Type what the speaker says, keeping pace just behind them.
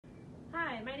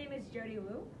Hi, my name is Jody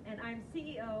Wu, and I'm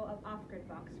CEO of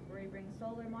OffGridBox, where we bring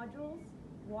solar modules,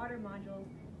 water modules,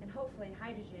 and hopefully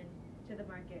hydrogen to the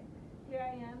market. Here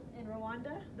I am in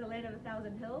Rwanda, the land of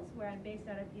 1,000 hills, where I'm based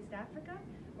out of East Africa,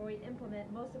 where we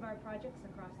implement most of our projects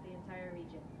across the entire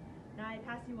region. Now I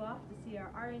pass you off to see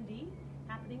our R&D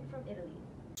happening from Italy.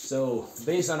 So,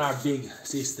 based on our big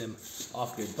system,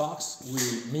 OffGridBox,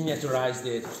 we miniaturized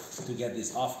it to get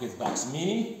this OffGridBox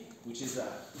Mini, which is a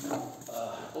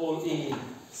all-in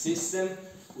system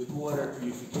with water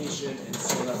purification and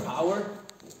solar power.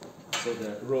 So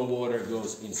the raw water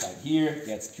goes inside here,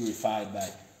 gets purified by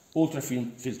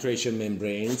ultrafiltration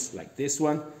membranes like this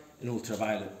one, and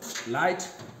ultraviolet light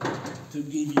to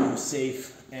give you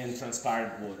safe and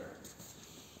transparent water.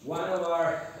 One of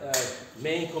our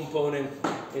main components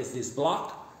is this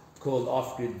block called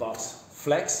OffGridBox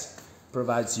Flex.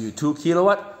 Provides you 2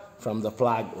 kilowatt from the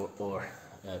plug or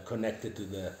connected to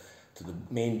the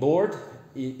main board.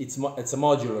 It's a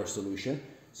modular solution,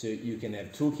 so you can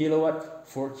have 2 kilowatt,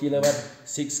 4 kilowatt,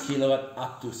 6 kilowatt,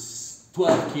 up to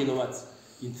 12 kilowatts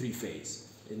in 3 phase.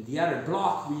 And the other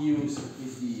block we use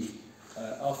is the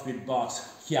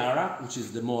OffGridBox Chiara, which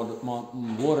is the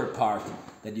water part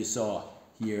that you saw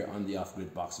here on the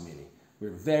OffGridBox Mini.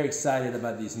 We're very excited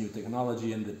about this new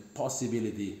technology and the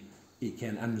possibility it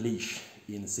can unleash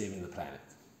in saving the planet.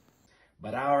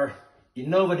 But our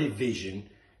innovative vision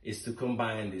is to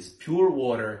combine this pure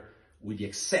water with the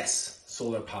excess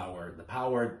solar power. The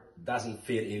power doesn't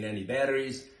fit in any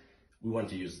batteries. We want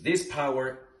to use this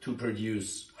power to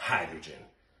produce hydrogen.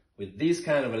 With this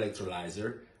kind of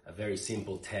electrolyzer, a very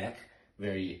simple tech,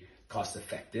 very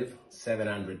cost-effective,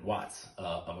 700 watts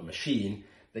of a machine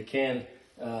that can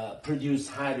produce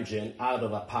hydrogen out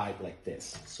of a pipe like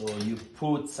this. So you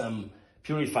put some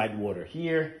purified water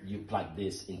here, you plug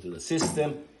this into the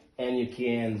system, and you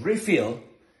can refill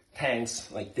tanks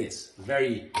like this.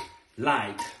 Very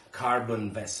light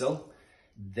carbon vessel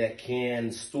that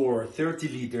can store 30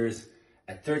 liters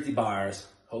at 30 bars,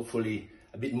 hopefully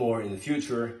a bit more in the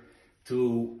future,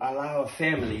 to allow a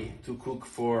family to cook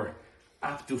for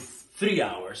up to 3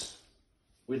 hours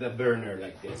with a burner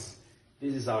like this.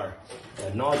 This is our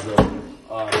nozzle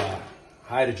of a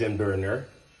hydrogen burner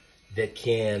that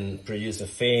can produce a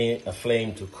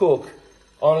flame to cook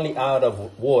only out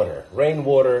of water,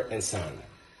 rainwater and sun.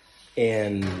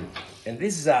 And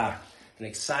this is an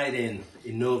exciting,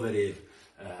 innovative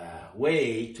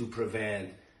way to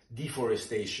prevent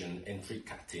deforestation and tree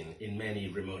cutting in many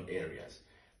remote areas.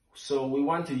 So we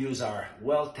want to use our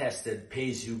well-tested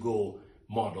pay-as-you-go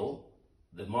model,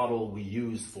 the model we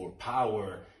use for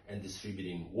power and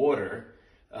distributing water,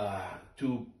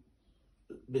 to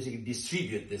basically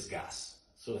distribute this gas.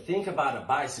 So think about a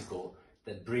bicycle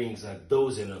that brings a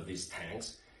dozen of these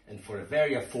tanks, and for a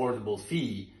very affordable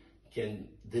fee can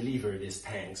deliver these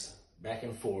tanks back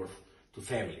and forth to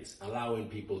families, allowing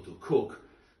people to cook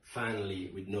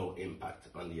finally with no impact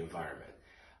on the environment.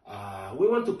 We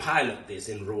want to pilot this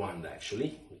in Rwanda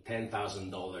actually.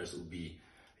 $10,000 would be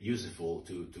useful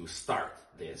to start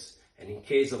this. And in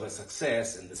case of a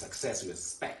success, and the success we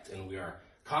expect and we are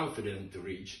confident to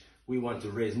reach, we want to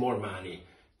raise more money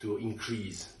to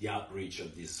increase the outreach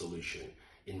of this solution,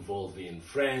 involving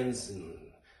friends, and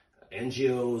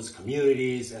NGOs,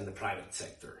 communities, and the private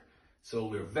sector. So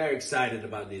we're very excited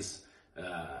about this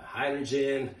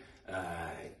hydrogen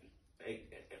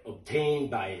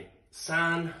obtained by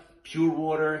sun, pure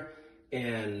water,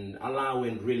 and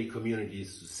allowing really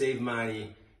communities to save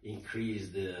money, increase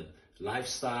the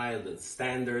lifestyle, the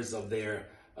standards of their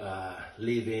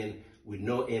living with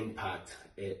no impact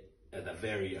at a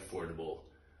very affordable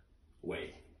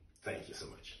way. Thank you so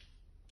much.